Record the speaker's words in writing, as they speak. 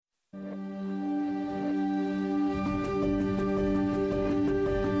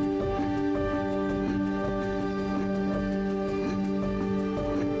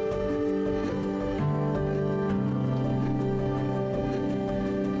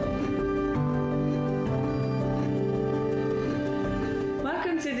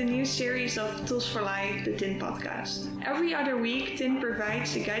the new series of Tools for Life, the TIN podcast. Every other week, TIN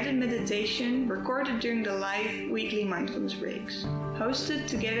provides a guided meditation recorded during the live weekly mindfulness breaks, hosted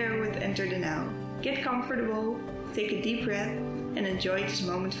together with Enter the Now. Get comfortable, take a deep breath, and enjoy this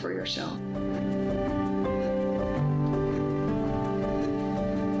moment for yourself.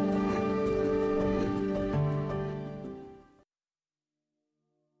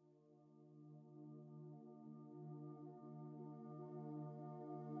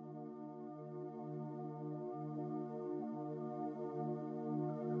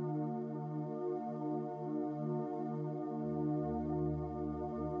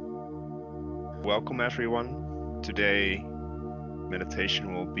 Welcome everyone. Today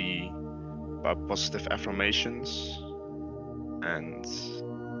meditation will be about positive affirmations, and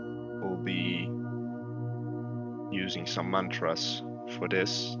we'll be using some mantras for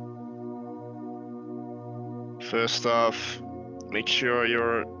this. First off, make sure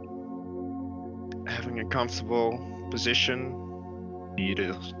you're having a comfortable position,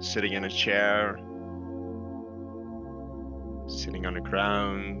 either sitting in a chair, sitting on the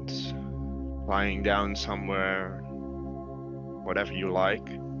ground, lying down somewhere, whatever you like.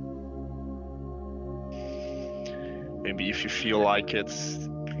 Maybe if you feel like it,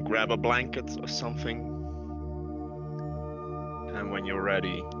 grab a blanket or something. And when you're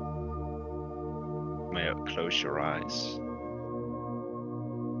ready, you may close your eyes.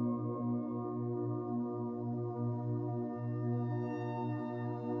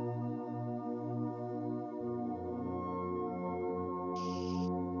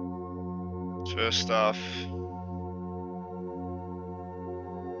 First off,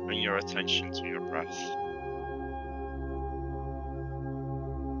 bring your attention to your breath.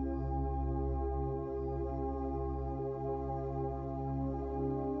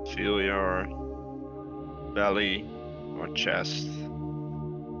 Feel your belly or chest.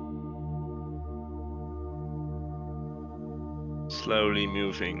 Slowly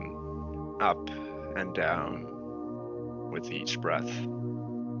moving up and down with each breath.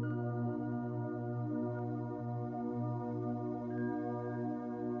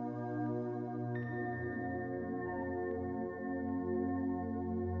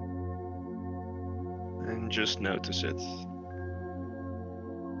 And just notice it.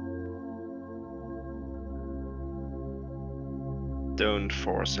 Don't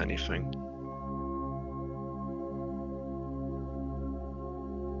force anything.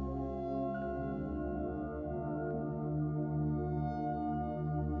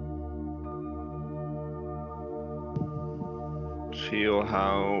 Feel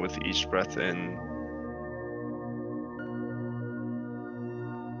how with each breath in,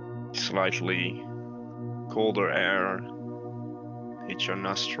 slightly colder air hits your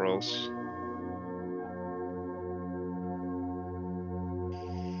nostrils.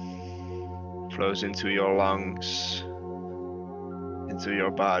 Flows into your lungs, into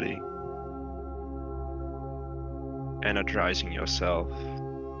your body, energizing yourself.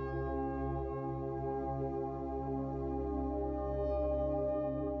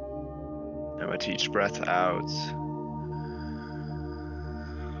 And with each breath out,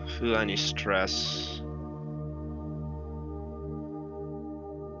 feel any stress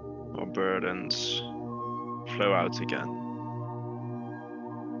or burdens flow out again.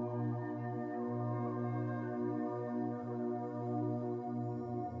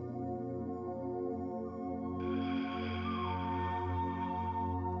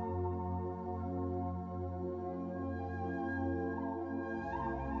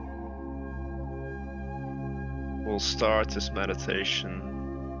 We'll start this meditation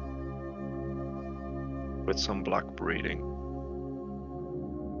with some block breathing.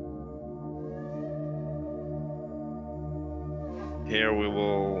 Here we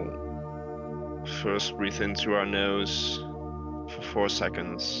will first breathe in through our nose for 4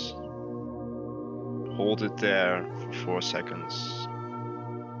 seconds. Hold it there for 4 seconds.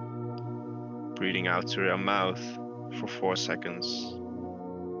 Breathing out through your mouth for 4 seconds.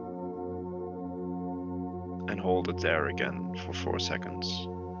 And hold it there again for 4 seconds.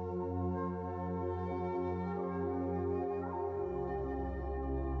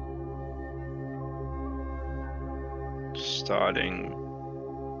 Starting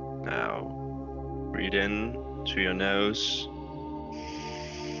now. Breathe in through your nose.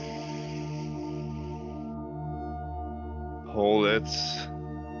 Hold it.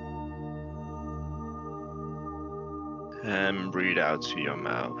 And breathe out through your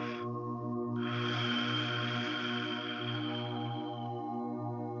mouth.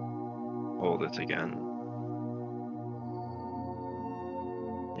 Hold it again.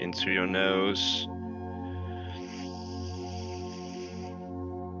 In through your nose.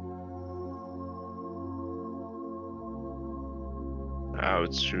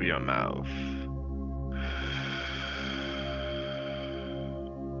 out through your mouth.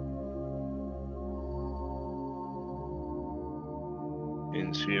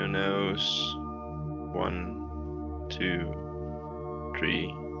 Into your nose. 1, 2,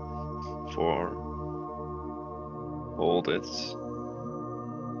 3, 4. Hold it.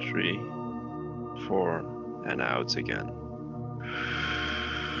 3, 4, and out again.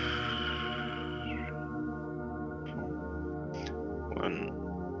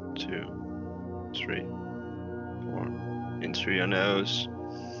 1, 2, 3, 4. In through your nose.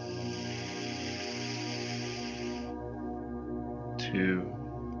 2,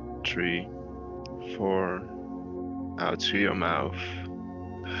 3, 4. Out through your mouth.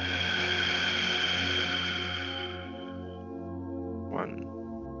 1,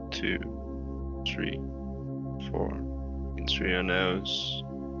 2, 3, 4. In through your nose.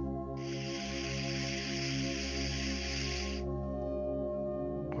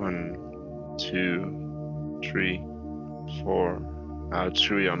 1, 2, 3, 4. Out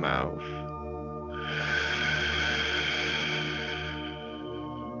through your mouth.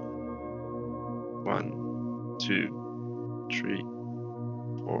 1, 2, 3,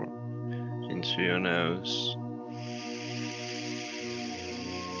 4. Into your nose.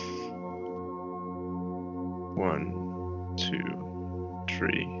 1, 2,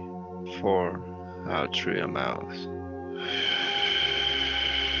 3, 4. Out through your mouth.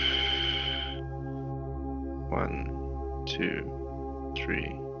 1, 2,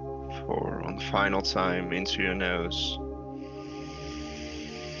 3, 4. On the final time, into your nose.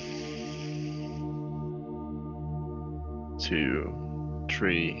 2,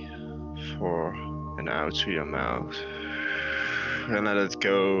 3, 4, and out through your mouth. And let it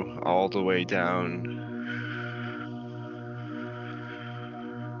go all the way down.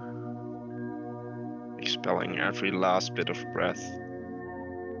 Expelling every last bit of breath.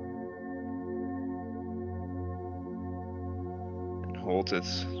 And hold it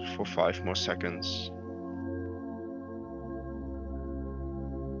for 5 more seconds.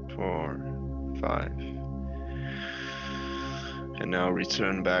 4, 5. And now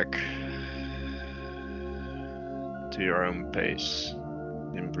return back to your own pace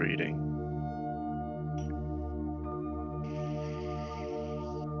in breathing.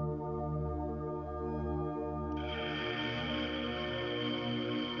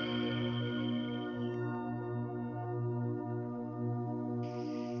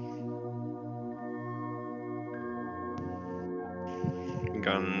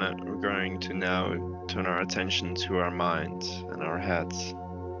 We're going to now turn our attention to our mind and our head.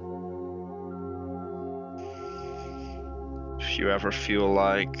 If you ever feel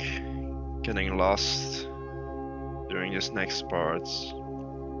like getting lost during this next part,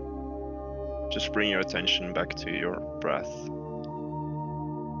 just bring your attention back to your breath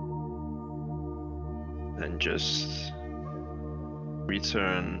and just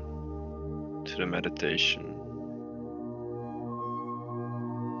return to the meditation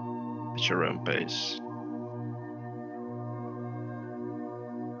at your own pace.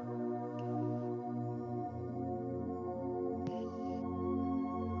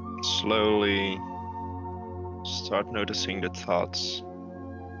 Slowly start noticing the thoughts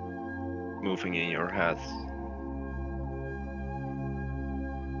moving in your head.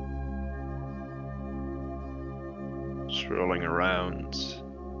 Swirling around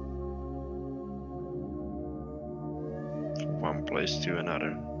from one place to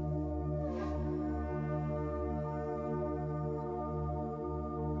another.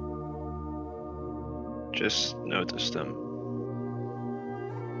 Just notice them.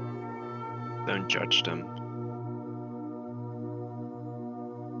 Don't judge them.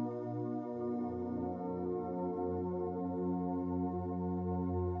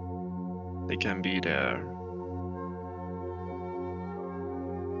 They can be there.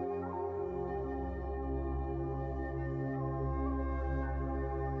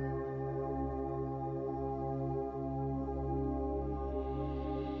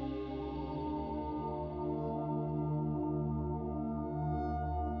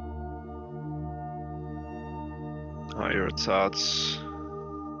 Are your thoughts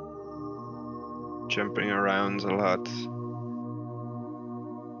jumping around a lot?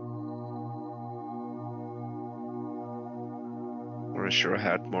 Or is your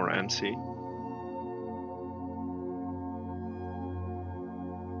head more empty?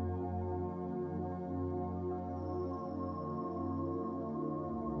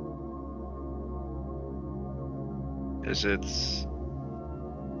 Is it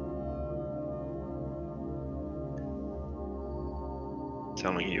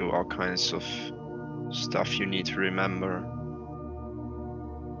telling you all kinds of stuff you need to remember?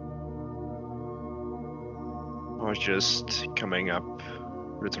 or just coming up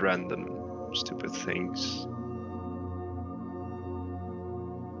with random stupid things.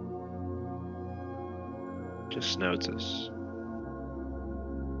 Just notice.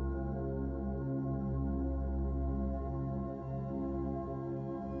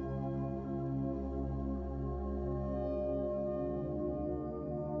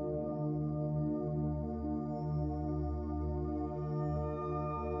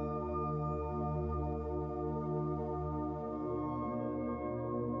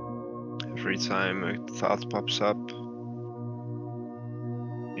 Every time a thought pops up,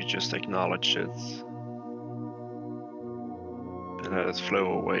 you just acknowledge it and let it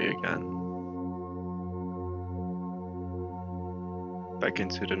flow away again. Back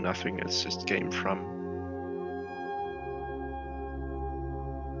into the nothingness it came from.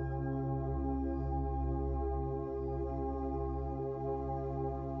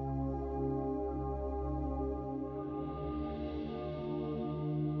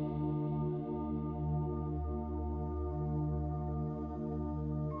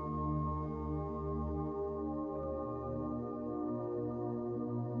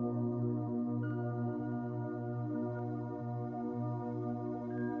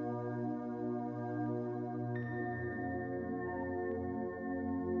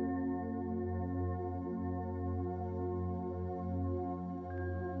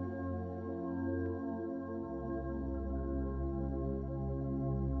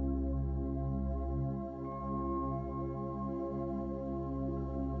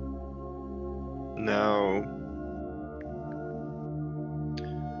 Now,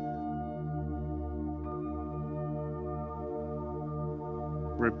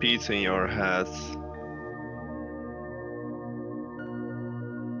 repeat in your head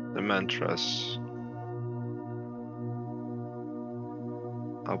the mantras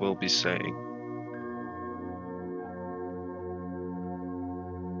I will be saying.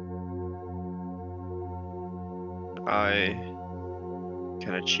 I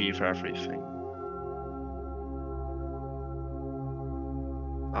can achieve everything.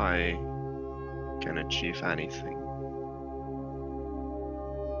 I can achieve anything.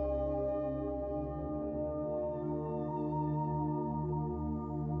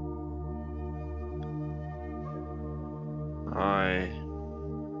 I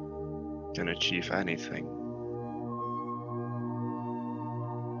can achieve anything.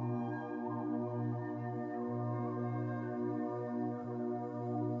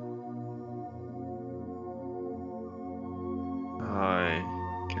 I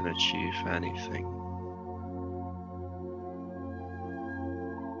can achieve anything.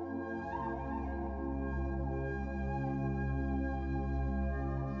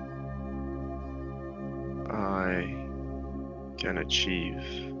 I can achieve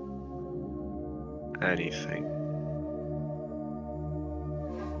anything.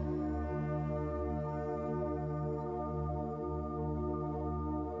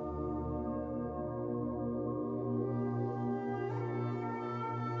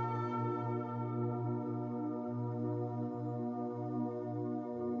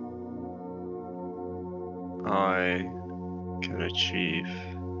 I can achieve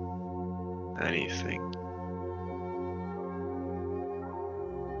anything.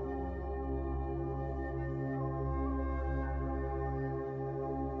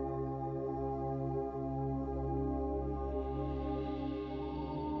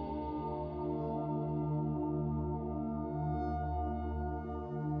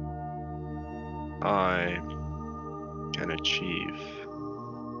 I can achieve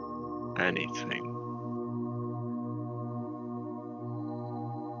anything.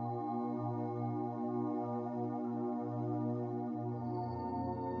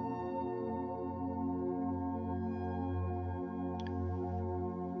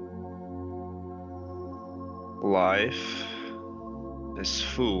 Life is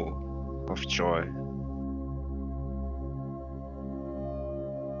full of joy.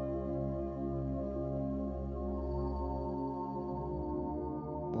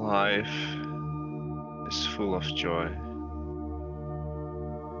 Life is full of joy.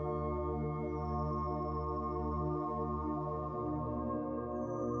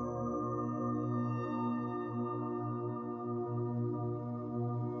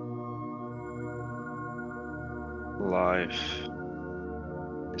 Life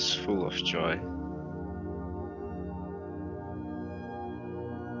is full of joy.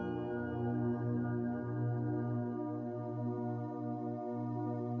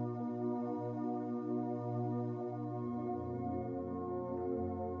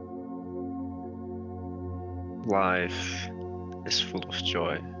 Life is full of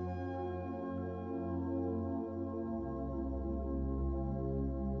joy.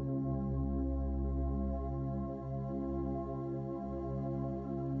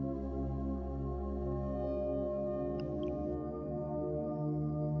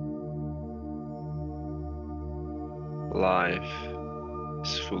 Life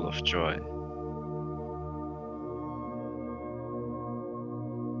is full of joy.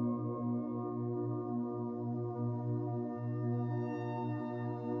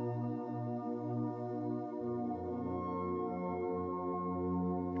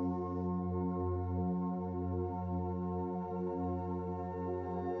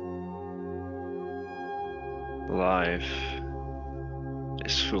 Life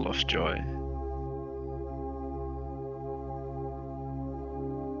is full of joy.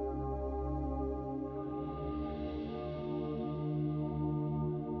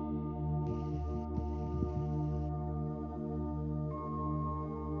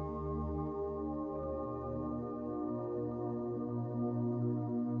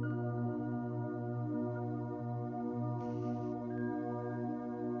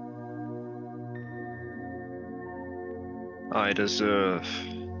 I deserve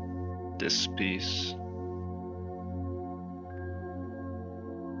this peace.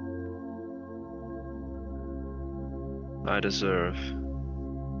 I deserve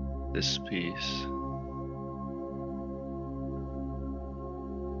this peace.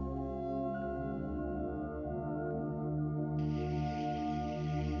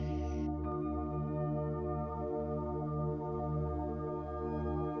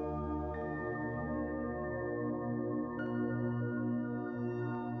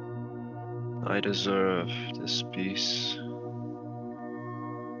 I deserve this peace.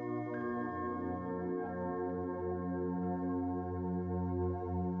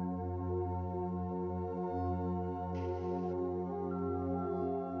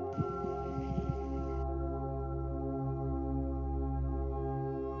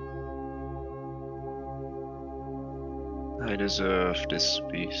 I deserve this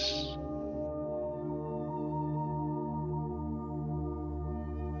peace.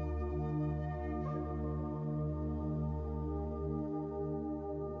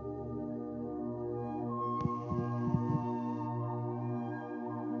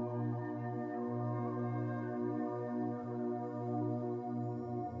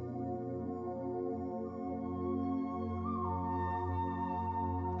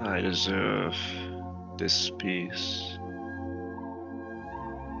 I deserve this peace.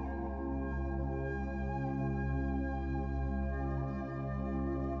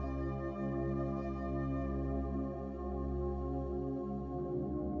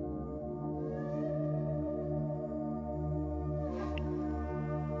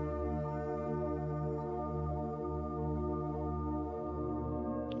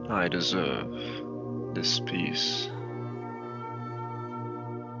 I deserve this peace.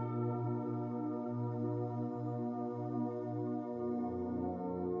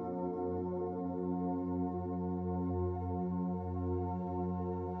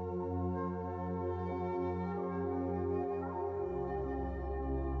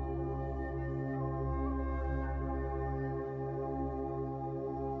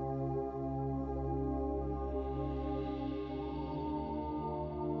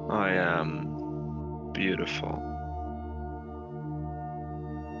 I am beautiful.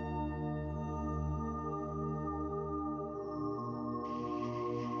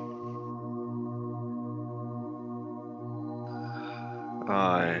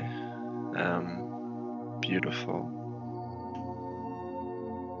 I am beautiful.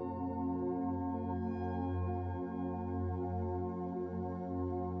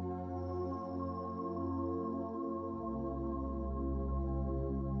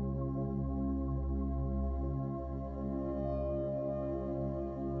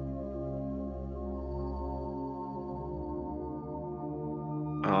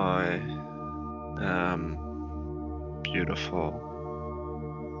 I am beautiful.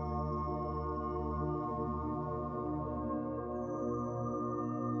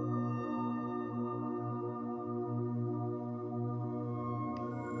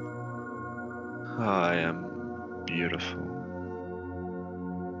 I am beautiful.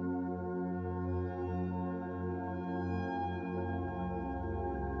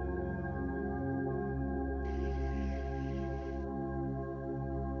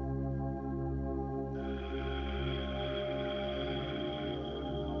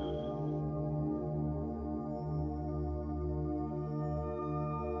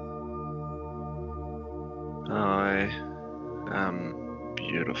 I am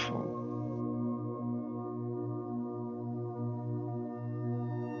beautiful.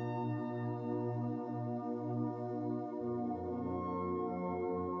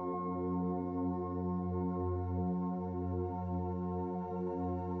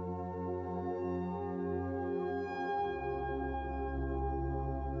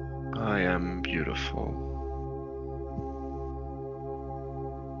 I am beautiful.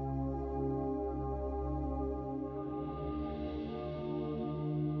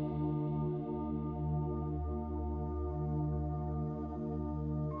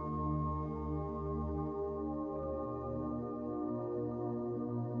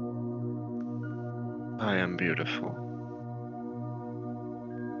 I am beautiful.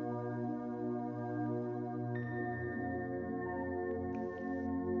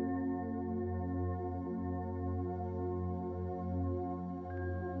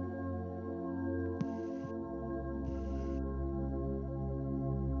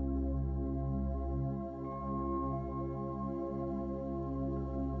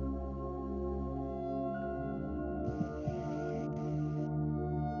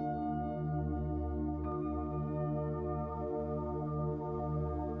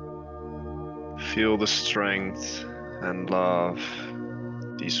 Feel the strength and love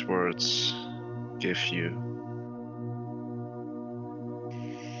these words give you.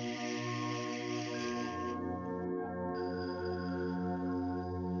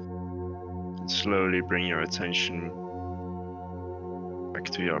 And slowly bring your attention back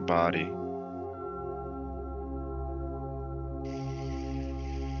to your body.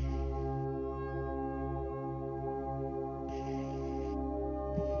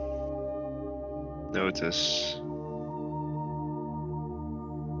 Notice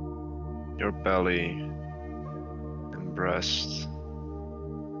your belly and breast.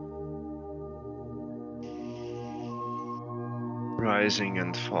 Rising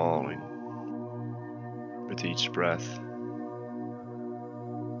and falling with each breath.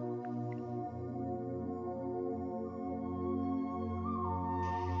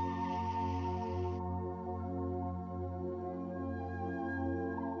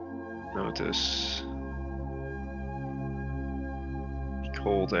 Notice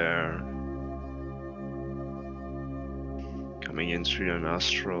cold air coming in through your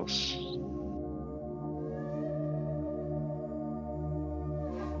nostrils.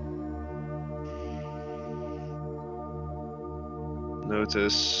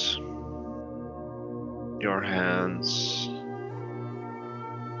 Notice your hands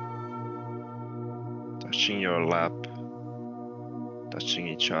touching your lap, touching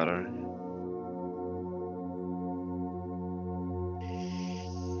each other.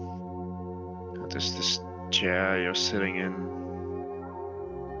 Notice this chair you're sitting in.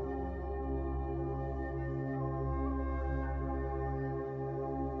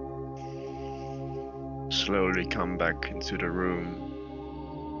 Slowly come back into the room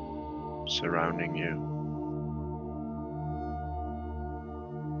surrounding you.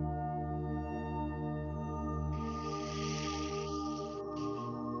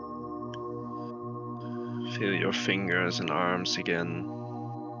 Feel your fingers and arms again.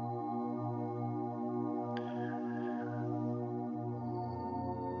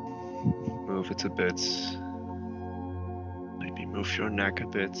 Move it a bit. Maybe move your neck a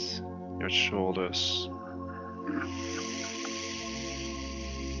bit, your shoulders.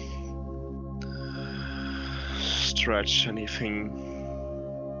 Stretch anything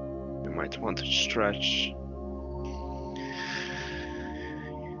you might want to stretch.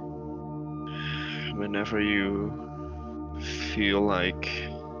 Whenever you feel like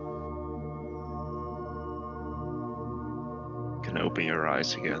you can open your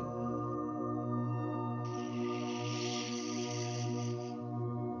eyes again.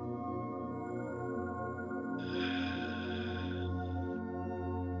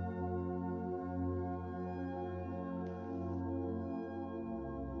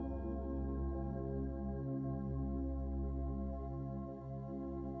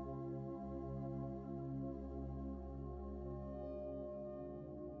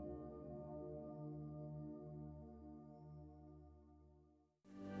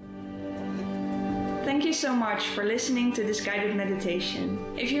 Thank you so much for listening to this guided meditation.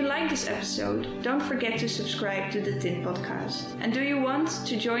 If you like this episode, don't forget to subscribe to the Tint Podcast. And do you want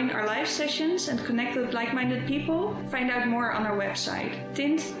to join our live sessions and connect with like-minded people? Find out more on our website,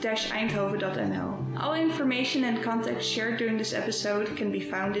 tint-eindhoven.nl. All information and context shared during this episode can be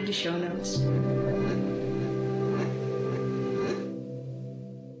found in the show notes.